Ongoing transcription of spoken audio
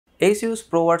ASUS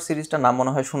ProArt সিরিজটা নাম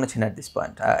মনে হয় শুনেছেন অ্যাট দিস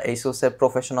পয়েন্ট। ASUSের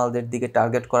প্রফেশনালদের দিকে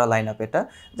টার্গেট করা লাইন আপ এটা।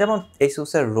 যেমন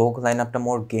ASUSের রোগ লাইন আপটা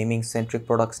মোর গেমিং সেন্ট্রিক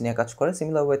প্রোডাক্টস নিয়ে কাজ করে,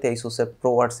 সিমিলার ওয়েতে ASUSের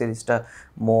ProArt সিরিজটা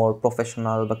মোর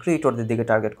প্রফেশনাল বা ক্রিয়েটরদের দিকে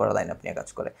টার্গেট করা লাইন আপ নিয়ে কাজ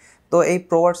করে। তো এই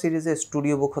ProArt সিরিজে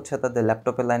স্টুডিও বুক হচ্ছে তাদের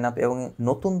ল্যাপটপের লাইন আপ, এবং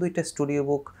নতুন দুইটা স্টুডিও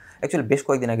বুক অ্যাকচুয়ালি বেশ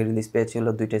কয়েকদিন আগে রিলিজ পেয়েছিল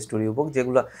দুইটা স্টুডিও বুক,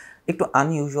 যেগুলো একটু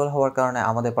আনইউজুয়াল হওয়ার কারণে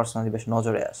আমাদের পার্সোনালি বেশ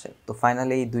নজরে আসে। তো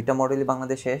ফাইনালি এই দুইটা মডেলই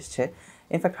বাংলাদেশে এসছে,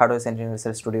 ইনফ্যাক্ট হার্ডওয়্যার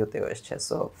সেন্টিনেলসের স্টুডিওতেও এসছে।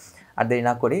 সো আর দেরি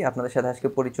না করি আপনাদের সাথে আজকে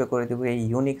পরিচয় করে দেবো এই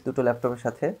ইউনিক দুটো ল্যাপটপের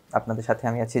সাথে। আপনাদের সাথে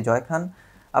আমি আছি জয় খান,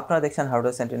 আপনারা দেখছেন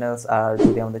হার্ডওয়্যার সেন্টিনেলস। আর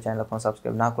যদি আমাদের চ্যানেল এখনো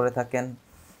সাবস্ক্রাইব না করে থাকেন,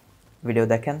 ভিডিও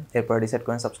দেখেন, এরপর ডিসাইড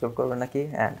করেন সাবস্ক্রাইব করবেন নাকি।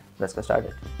 And let's get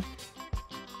started.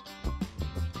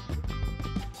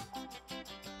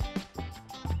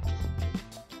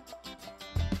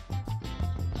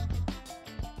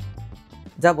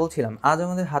 যা বলছিলাম, আজ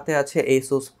আমাদের হাতে আছে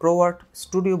ASUS ProArt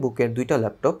StudioBook-এর দুইটা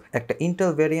ল্যাপটপ, একটা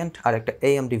ইন্টেল ভেরিয়েন্ট আর একটা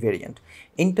AMD variant.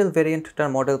 Intel ভেরিয়েন্টটার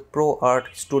model ProArt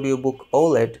StudioBook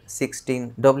OLED 16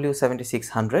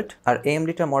 W7600, আর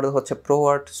AMDটার মডেল হচ্ছে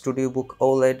ProArt StudioBook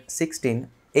OLED 16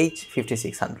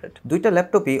 H5600। দুইটা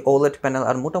ল্যাপটপই OLED প্যানেল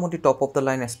আর মোটামুটি top of the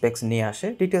line specs নিয়ে আসে।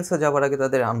 ডিটেলসে যাওয়ার আগে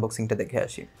তাদের আনবক্সিংটা দেখে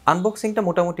আসি। আনবক্সিংটা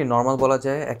মোটামুটি নর্মাল বলা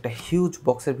যায়। একটা হিউজ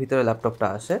বক্সের ভিতরে ল্যাপটপটা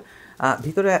আসে।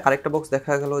 ভিতরে আরেকটা বক্স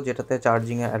দেখা গেল যেটাতে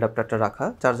চার্জিংয়ের অ্যাডাপ্টারটা রাখা।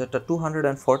 চার্জারটা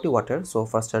 240 ওয়াটের, সো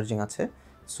ফাস্ট চার্জিং আছে,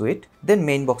 সুইট। দেন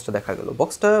মেইন বক্সটা দেখা গেল।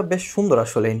 বক্সটা বেশ সুন্দর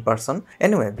আসলে ইন পার্সন।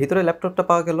 এনিওয়ে, ভিতরে ল্যাপটপটা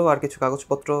পাওয়া গেল আর কিছু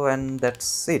কাগজপত্র, অ্যান্ড দ্যাটস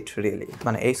ইট রিয়েলি।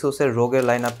 মানে ASUS-এর রোগের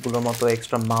লাইন আপগুলোর মতো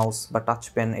এক্সট্রা মাউস বা টাচ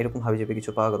পেন এরকম হাবিজাবি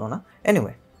কিছু পাওয়া গেল না।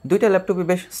 এনিওয়ে, দুইটা ল্যাপটপই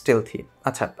বেশ স্টেলথি।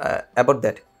 আচ্ছা, অ্যাবাউট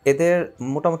দ্যাট, এদের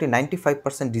মোটামুটি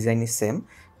 95% ডিজাইনই সেম।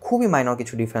 খুবই মাইনর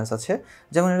কিছু ডিফারেন্স আছে,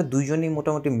 যেমন এটা দুইজনই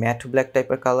মোটামুটি ম্যাট ব্ল্যাক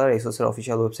টাইপের কালার। ASUS-এর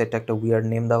অফিসিয়াল ওয়েবসাইটটা একটা উইয়ার্ড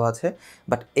নেম দেওয়া আছে,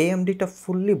 বাট AMD-টা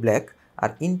ফুললি ব্ল্যাক, আর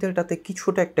ইন্টেলটাতে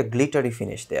কিছুটা একটা গ্লিটারি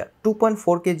ফিনিশ দেয়া।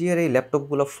 2.4 কেজি-এর এই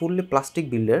ল্যাপটপগুলো fully plastic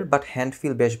বিল্ডের, but hand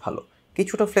feel বেশ ভালো।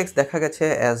 কিছুটা ফ্লেক্স দেখা গেছে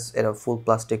অ্যাজ এরা ফুল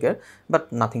প্লাস্টিকের, বাট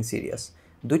নাথিং সিরিয়াস।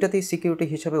 দুইটাতেই সিকিউরিটি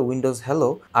হিসাবে উইন্ডোজ হ্যালো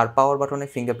আর পাওয়ার বাটনে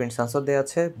ফিঙ্গারপ্রিন্ট সেন্সর দেওয়া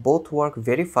আছে। Both work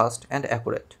very fast and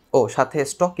accurate. ও সাথে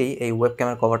স্টকেই এই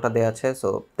ওয়েবক্যামের কভারটা দেওয়া আছে, so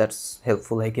that's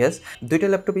helpful I guess. দুইটা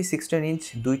ল্যাপটপই 16 ইঞ্চ,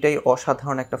 দুইটাই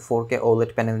অসাধারণ একটা 4K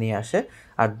OLED প্যানেল নিয়ে আসে,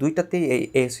 আর দুইটাতেই এই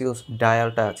ASUS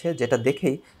ডায়ালটা আছে, যেটা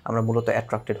দেখেই আমরা মূলত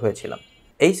অ্যাট্রাক্টেড হয়েছিলাম।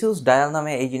 ASUS ডায়াল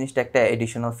নামে এই জিনিসটা একটা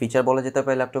এডিশনাল ফিচার বলা যেতে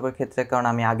পারে ল্যাপটপের ক্ষেত্রে, কারণ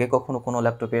আমি আগে কখনো কোনো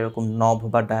ল্যাপটপে এরকম নব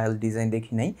বা ডায়াল ডিজাইন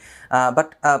দেখি নাই। বাট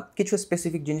কিছু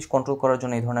স্পেসিফিক জিনিস কন্ট্রোল করার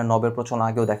জন্য এই ধরনের নবের প্রচলন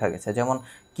আগেও দেখা গেছে। যেমন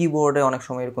কিবোর্ডে অনেক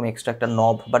সময় এরকম এক্সট্রা একটা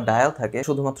নব বা ডায়াল থাকে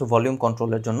শুধুমাত্র ভলিউম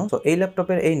কন্ট্রোলের জন্য। তো এই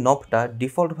ল্যাপটপের এই নবটা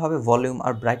ডিফল্টভাবে ভলিউম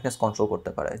আর ব্রাইটনেস কন্ট্রোল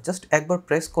করতে পারে। জাস্ট একবার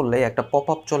প্রেস করলে একটা পপ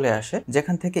আপ চলে আসে,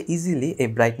 যেখান থেকে ইজিলি এই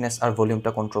ব্রাইটনেস আর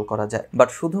ভলিউমটা কন্ট্রোল করা যায়। বাট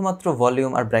শুধুমাত্র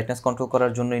ভলিউম আর ব্রাইটনেস কন্ট্রোল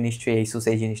করার জন্যই নিশ্চয়ই ASUS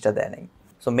এই জিনিসটা দেয় নাই।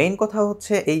 সো মেইন কথা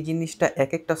হচ্ছে এই জিনিসটা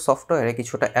এক একটা সফটওয়্যারে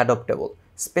কিছুটা অ্যাডপ্টেবল,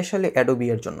 স্পেশালি অ্যাডোবি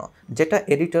এর জন্য, যেটা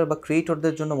এডিটর বা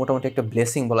ক্রিয়েটরদের জন্য মোটামুটি একটা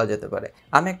ব্লেসিং বলা যেতে পারে।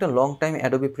 আমি একটা long time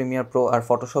Adobe Premiere Pro আর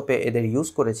ফটোশপে এদের ইউজ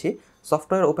করেছি।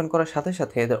 সফটওয়্যার ওপেন করার সাথে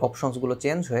সাথে এদের অপশনসগুলো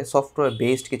চেঞ্জ হয়ে সফটওয়্যার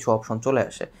বেসড কিছু অপশন চলে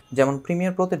আসে। যেমন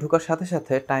প্রিমিয়ার প্রোতে ঢোকার সাথে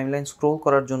সাথে টাইমলাইন স্ক্রোল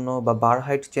করার জন্য বা বার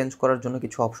হাইট চেঞ্জ করার জন্য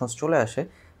কিছু অপশনস চলে আসে।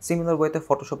 সিমিলার ওয়েতে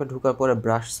ফটোশপে ঢোকার পরে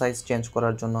ব্রাশ সাইজ চেঞ্জ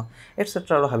করার জন্য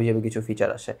এটসেট্রা আরও হাবিজাবি কিছু ফিচার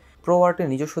আসে। ProArt-এর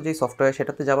নিজস্ব যেই সফটওয়্যার,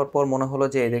 সেটাতে যাওয়ার পর মনে হলো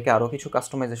যে এদেরকে আরও কিছু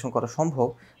কাস্টমাইজেশন করা সম্ভব।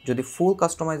 যদি ফুল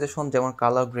কাস্টমাইজেশন যেমন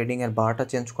কালার গ্রেডিংয়ের বারটা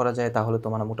চেঞ্জ করা যায়, তাহলে তো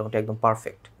মানে মোটামুটি একদম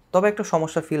পারফেক্ট। তবে একটা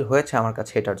সমস্যা ফিল হয়েছে আমার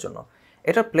কাছে এটার জন্য।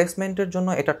 এটার প্লেসমেন্টের জন্য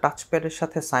এটা টাচপ্যাডের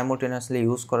সাথে সাইমultaneously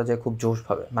ইউজ করা যায় খুব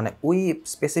জোশভাবে, মানে ওই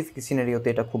স্পেসিফিক সিনারিওতে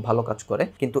এটা খুব ভালো কাজ করে।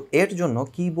 কিন্তু এর জন্য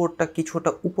কিবোর্ডটা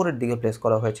কিছুটা উপরের দিকে প্লেস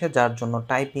করা হয়েছে, যার জন্য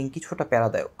টাইপিং কিছুটা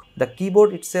প্যারাদায়ক। The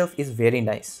keyboard itself is very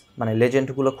nice, মানে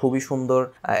লেজেন্ডগুলো খুবই সুন্দর,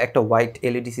 একটা হোয়াইট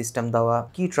এলইডি সিস্টেম দেওয়া,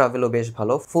 কি ট্রাভেলও বেশ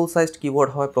ভালো, ফুল সাইজড কিবোর্ড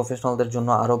হয় প্রফেশনালদের জন্য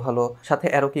আরও ভালো, সাথে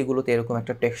অ্যারো কিগুলোতে এরকম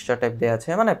একটা টেক্সচার টাইপ দেওয়া আছে।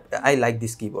 মানে I like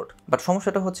this keyboard. But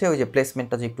সমস্যাটা হচ্ছে ওই যে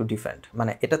প্লেসমেন্টটা যে একটু ডিফারেন্ট,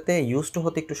 মানে এটাতে ইউজ টু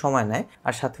হতে একটু সময় নেয়,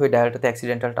 আর সাথে ওই ডায়ালটাতে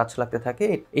অ্যাক্সিডেন্টাল টাচ লাগতে থাকে।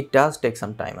 It does take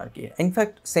some time আর কি।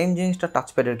 ইনফ্যাক্ট সেম জিনিসটা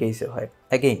টাচপ্যাডের কেসে হয়।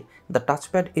 Again, the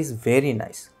touchpad is very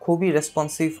nice, খুবই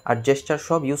রেসপন্সিভ, আর জেস্টার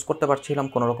সব ইউজ করতে পারছিলাম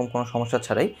কোনোরকম কোনো সমস্যা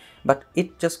ছাড়াই। But it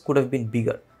just could have been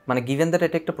bigger. মানে গিভেন দ্যাট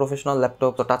এটা একটা প্রফেশনাল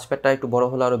ল্যাপটপ, তো টাচপ্যাডটা একটু বড়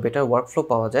হলে আরও বেটার ওয়ার্কফ্লো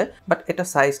পাওয়া যায়। বাট এটা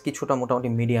সাইজ কিছুটা মোটামুটি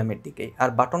মিডিয়ামের দিকেই, আর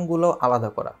বাটনগুলো আলাদা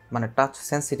করা, মানে টাচ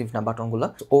সেন্সিটিভ না বাটনগুলো,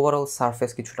 ওভারঅল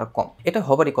সারফেস কিছুটা কম। এটা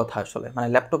হবারই কথা আসলে, মানে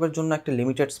ল্যাপটপের জন্য একটা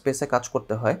লিমিটেড স্পেসে কাজ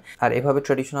করতে হয়, আর এভাবে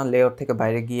ট্রেডিশনাল লেআউট থেকে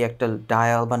বাইরে গিয়ে একটা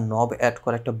ডায়াল বা নব অ্যাড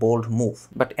করা একটা বোল্ড মুভ।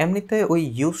 বাট এমনিতে ওই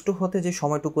ইউজ টু হতে যে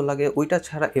সময়টুকু লাগে, ওইটা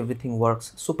ছাড়া everything works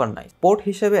super nice. Port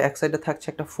হিসেবে এক সাইডে থাকছে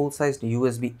একটা ফুল সাইজ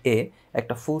USB-A,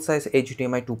 একটা ফুল সাইজ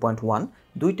HDMI 2.1,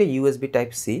 দুইটা USB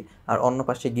Type-C, আর অন্য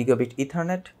পাশে গিগাবিট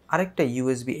ইথারনেট, আরেকটা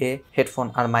USB-A হেডফোন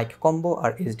আর মাইক কম্বো,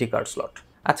 আর SD কার্ড স্লট।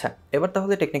 আচ্ছা, এবার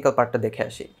তাহলে টেকনিক্যাল পার্টটা দেখে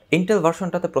আসি। ইন্টেল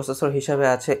ভার্সনটাতে প্রসেসর হিসাবে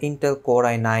আছে ইন্টেল কোর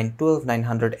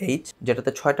i9-12900H,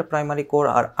 যেটাতে 6টা প্রাইমারি কোর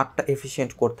আর 8টা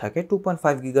এফিসিয়েন্ট কোর থাকে।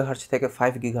 2.5 GHz থেকে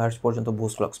 5 GHz পর্যন্ত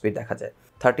বুস্ট ক্লক স্পিড দেখা যায়।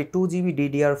 32GB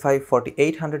DDR5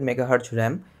 4800 MHz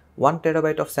RAM, 1TB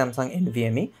of Samsung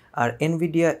NVMe R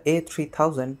Nvidia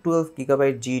A3000 12GB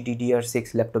GDDR6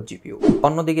 laptop GPU।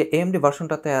 অন্যদিকে AMD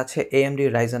ভার্সনটাতে আছে AMD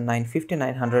Ryzen 9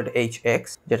 5900HX,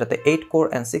 যেটাতে 8 core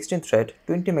and 16 thread,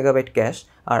 20MB cash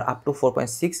R up to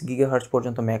 4.6 GHz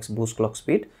পর্যন্ত max boost clock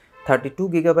speed,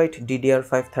 32GB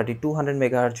DDR5 3200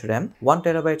 MHz RAM,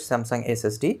 1TB Samsung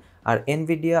SSD আর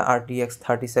Nvidia RTX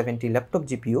 3070 laptop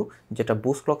GPU, যেটা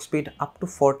boost clock speed up to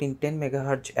 1410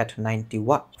 MHz at 90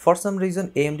 watt. For some reason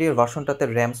AMD এর ভার্সনটাতে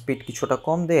RAM speed কিছুটা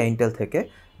কম দেয় Intel থেকে,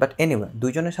 but anyway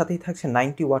দুইজনের সাথেই থাকছে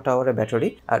 90 watt আওয়ারের battery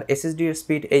আর SSD এর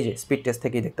speed এই যে স্পিড টেস্ট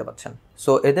থেকেই দেখতে পাচ্ছেন।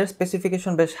 সো এদের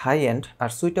স্পেসিফিকেশন বেশ high end R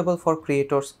suitable for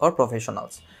creators or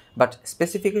professionals. But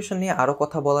specification নিয়ে আরও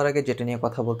কথা বলার আগে যেটা নিয়ে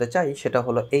কথা বলতে চাই সেটা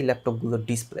হলো এই ল্যাপটপগুলোর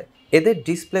ডিসপ্লে। এদের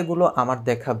ডিসপ্লেগুলো আমার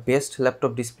দেখা বেস্ট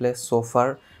ল্যাপটপ ডিসপ্লে সোফার।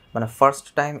 মানে ফার্স্ট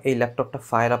টাইম এই ল্যাপটপটা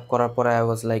ফায়ার আপ করার পরে আই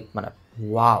ওয়াজ লাইক মানে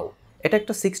ওয়াও। এটা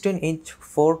একটা 16-inch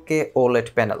 4K OLED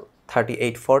panel,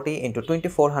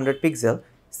 3840x2400 pixel,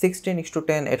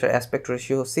 16:10 এটার অ্যাসপেক্ট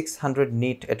রেশিও, 600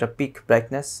 নিট এটার pick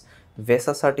brightness,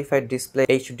 VESA certified display,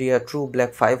 HDR True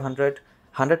Black 500,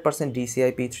 100%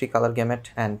 DCI P3 color gamut,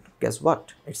 and guess what?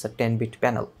 It's a 10-bit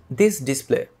panel. This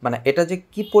display মানে এটা যে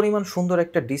কি পরিমাণ সুন্দর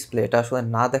একটা ডিসপ্লে এটা আসলে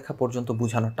না দেখা পর্যন্ত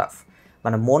বোঝানো টাফ।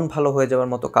 মানে মন ভালো হয়ে যাওয়ার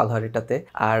মতো কালার এটাতে।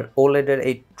 আর ওলেডের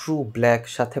এই ট্রু ব্ল্যাক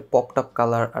সাথে পপড আপ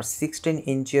কালার আর 16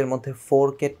 ইঞ্চের মধ্যে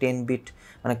 4K 10-bit,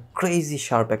 মানে ক্রেজি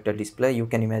শার্প একটা display, you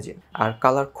can imagine. R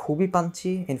colour খুবই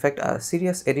পাঞ্চি। ইনফ্যাক্ট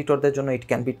সিরিয়াস এডিটরদের জন্য it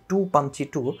can be two Panji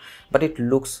two, but it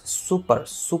looks super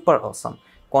super awesome.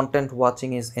 Content watching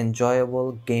is enjoyable,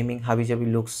 gaming হাবিজাবি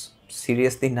looks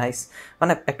seriously nice.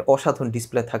 মানে একটা অসাধারণ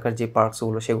display থাকার যে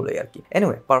পার্কসগুলো সেগুলোই আর কি।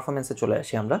 এনিওয়ে পারফরমেন্সে চলে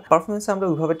আসি আমরা। পারফরমেন্সে আমরা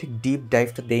ওইভাবে ঠিক ডিপ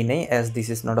ডাইভটা দেই নেই, as this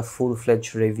is not a full ফ্লেজ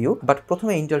review. But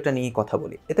প্রথমে ইন্টেলটা নিয়েই কথা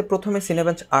বলি। এতে প্রথমে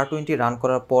সিনেবেঞ্চ R20 রান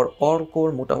করার পর অল কোর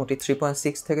মোটামুটি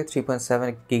 3.6 থেকে 3.7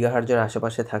 GHz-এর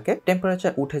আশেপাশে থাকে।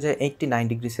 টেম্পারেচার উঠে যায় 89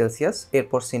 ডিগ্রি সেলসিয়াস।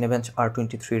 এরপর সিনেবেঞ্চ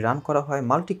R23 রান করা হয়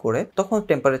মাল্টি কোরে, তখন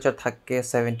টেম্পারেচার থাকে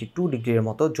 72 ডিগ্রির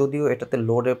মতো। যদিও এটাতে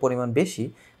লোডের পরিমাণ বেশি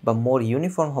বা মোর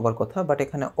ইউনিফর্ম হবার কথা, বাট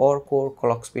এখানে অর কোর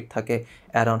ক্লক স্পিড থাকে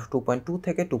অ্যারাউন্ড 2.2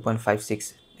 থেকে 2.56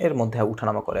 এর মধ্যে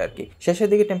উঠানামা করে আর কি। শেষের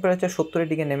দিকে টেম্পারেচার 70-এর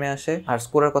দিকে নেমে আসে। আর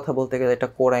স্কোরের কথা বলতে গেলে এটা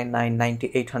কোর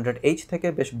i9-9800H থেকে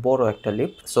বেশ বড় একটা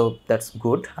lip, so that's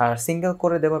good. R single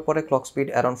করে দেওয়ার পরে ক্লক স্পিড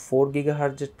অ্যারাউন্ড 4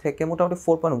 GHz থেকে মোটামুটি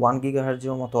 4.1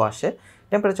 GHz-এর মতো আসে।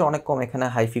 টেম্পারেচার অনেক কম এখানে,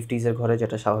 হাই 50s-এর ঘরে,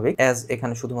 যেটা স্বাভাবিক, অ্যাজ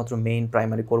এখানে শুধুমাত্র মেইন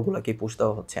প্রাইমারি কোরগুলোকেই পুশ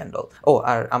দেওয়া হচ্ছে অ্যান্ড অল। ও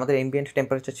আর আমাদের এমবিয়েন্ট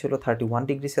টেম্পারেচার ছিল 31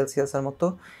 ডিগ্রি সেলসিয়াসের মতো।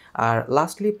 আর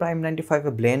লাস্টলি প্রাইম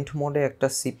 95-এ ব্লেন্ড মোডে একটা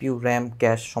CPU, র্যাম,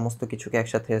 ক্যাশ সমস্ত কিছুকে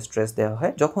একসাথে স্ট্রেস দেওয়া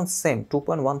হয়, যখন সেম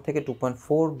 2.1 থেকে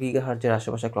 2.4 GHz-এর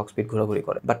আশেপাশে ক্লক স্পিড ঘোরাঘুরি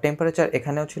করে। বাট টেম্পারেচার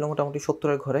এখানেও ছিল মোটামুটি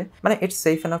 70-এর ঘরে। মানে it's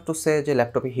safe enough to say যে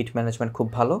ল্যাপটপে হিট ম্যানেজমেন্ট খুব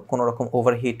ভালো, কোনো রকম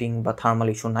ওভার হিটিং বা থার্মাল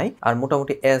ইস্যু নাই। আর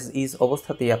মোটামুটি অ্যাজ ইজ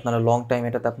অবস্থাতেই আপনারা লং টাইম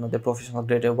এটাতে আপনাদের প্রফেশনাল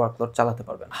গ্রেডের ওয়ার্কলোড চালাতে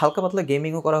পারবেন। হালকা পাতলা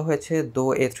গেমিংও করা হয়েছে, দো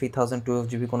A3000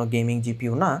 12GB কোনো গেমিং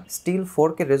GPU না, still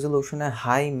 4K রেজলিউশনে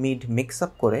high mid mix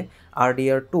up করে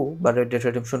RDR2 বা Red Dead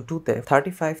Redemption 2-তে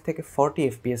 35 থেকে 40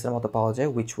 FPS এর মতো পাওয়া যায়,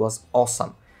 উইচ ওয়াজ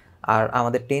অসাম। আর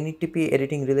আমাদের 1080p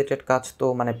এডিটিং রিলেটেড কাজ তো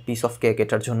মানে পিস অফ কেক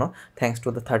এটার জন্য, thanks to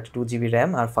the 32GB RAM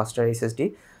R ফাস্টার SSD।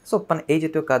 So মানে এই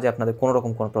জাতীয় কাজে আপনাদের কোনো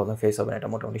রকম কোনো প্রবলেম ফেস হবে না, এটা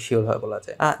মোটামুটি শিওরভাবে বলা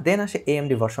যায়। দেন আসে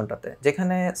AMD ভার্সনটাতে,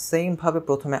 যেখানে সেমভাবে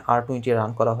প্রথমে R20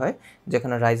 রান করা হয়,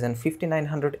 যেখানে Ryzen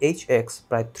 5900HX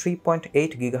প্রায়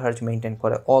 3.8 GHz মেনটেন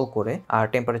করে অল করে, আর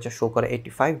টেম্পারেচার শো করে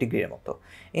 85 ডিগ্রির মতো।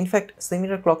 ইনফ্যাক্ট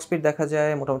সিমিলার ক্লক স্পিড দেখা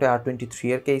যায় মোটামুটি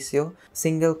R23-এর কেসেও।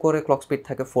 সিঙ্গেল করে ক্লক স্পিড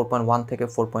থাকে 4.1 থেকে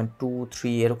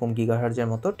 4.23 এরকম GHz-এর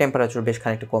মতো। টেম্পারেচার বেশ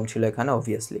খানিকটা কম ছিল এখানে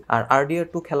অবভিয়াসলি। আর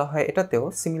RDR2 খেলা হয় এটাতেও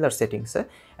সিমিলার সেটিংসে।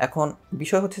 এখন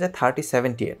বিষয় হচ্ছে যে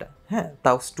 3070 এটা, হ্যাঁ,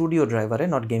 তাও স্টুডিও ড্রাইভারে,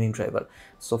 not gaming driver.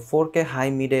 So 4K high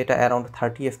মিডে এটা অ্যারাউন্ড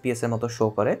 30 FPS-এর মতো শো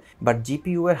করে। বাট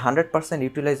GPU এর 100%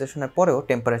 ইউটিলাইজেশনের পরেও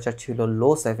টেম্পারেচার ছিল লো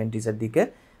 70s-এর দিকে,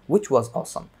 which was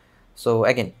awesome. So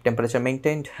again temperature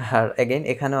maintained. R again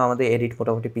এখানেও আমাদের এডিট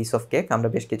মোটামুটি পিস অফ কেক, আমরা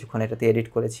বেশ কিছুক্ষণ এটাতে এডিট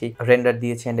করেছি, রেন্ডার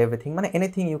দিয়েছি অ্যান্ড এভরিথিং, মানে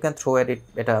anything you can throw edit,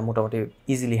 এটা মোটামুটি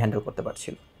ইজিলি হ্যান্ডেল করতে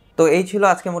পারছিল। তো এই ছিল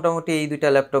আজকে মোটামুটি এই দুইটা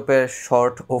ল্যাপটপের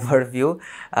শর্ট ওভারভিউ।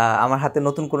 আমার হাতে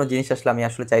নতুন কোনো জিনিস আসলে আমি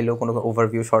আসলে চাইলেও কোনো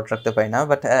ওভারভিউ শর্ট রাখতে পারি না,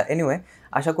 বাট এনিওয়ে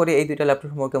আশা করি এই দুইটা ল্যাপটপ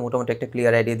সম্পর্কে মোটামুটি একটা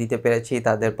ক্লিয়ার আইডিয়া দিতে পেরেছি,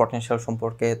 তাদের পটেনশিয়াল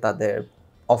সম্পর্কে, তাদের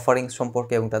অফারিংস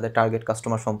সম্পর্কে এবং তাদের টার্গেট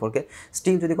কাস্টমার সম্পর্কে।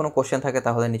 স্টিল যদি কোনো কোশ্চেন থাকে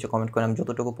তাহলে নিচে কমেন্ট করে, আমি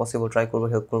যতটুকু পসিবল ট্রাই করবো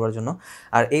হেল্প করবার জন্য।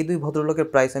 আর এই দুই ভদ্রলোকের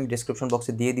প্রাইস আমি ডিসক্রিপশন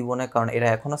বক্সে দিয়ে দিব না, কারণ এরা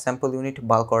এখনও স্যাম্পল ইউনিট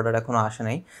বাল্ক অর্ডার এখনও আসে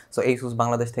নাই। সো ASUS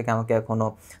বাংলাদেশ থেকে আমাকে এখনও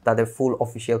তাদের ফুল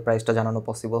অফিসিয়াল প্রাইসটা জানানো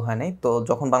পসিবল হয় নাই। তো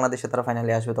যখন বাংলাদেশে তারা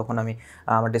ফাইনালি আসবে তখন আমি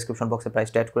আমার ডিসক্রিপশন বক্সে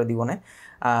প্রাইসটা অ্যাড করে দিব না।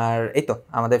 আর এই তো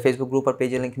আমাদের ফেসবুক গ্রুপ আর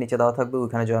পেজের লিঙ্ক নিচে দেওয়া থাকবে,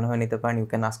 ওইখানে জয়েন হয়ে নিতে পারেন। You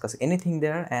can ask us anything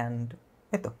there. And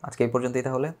এই তো আজকে এই পর্যন্তই,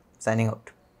 তাহলে সাইনিং আউট।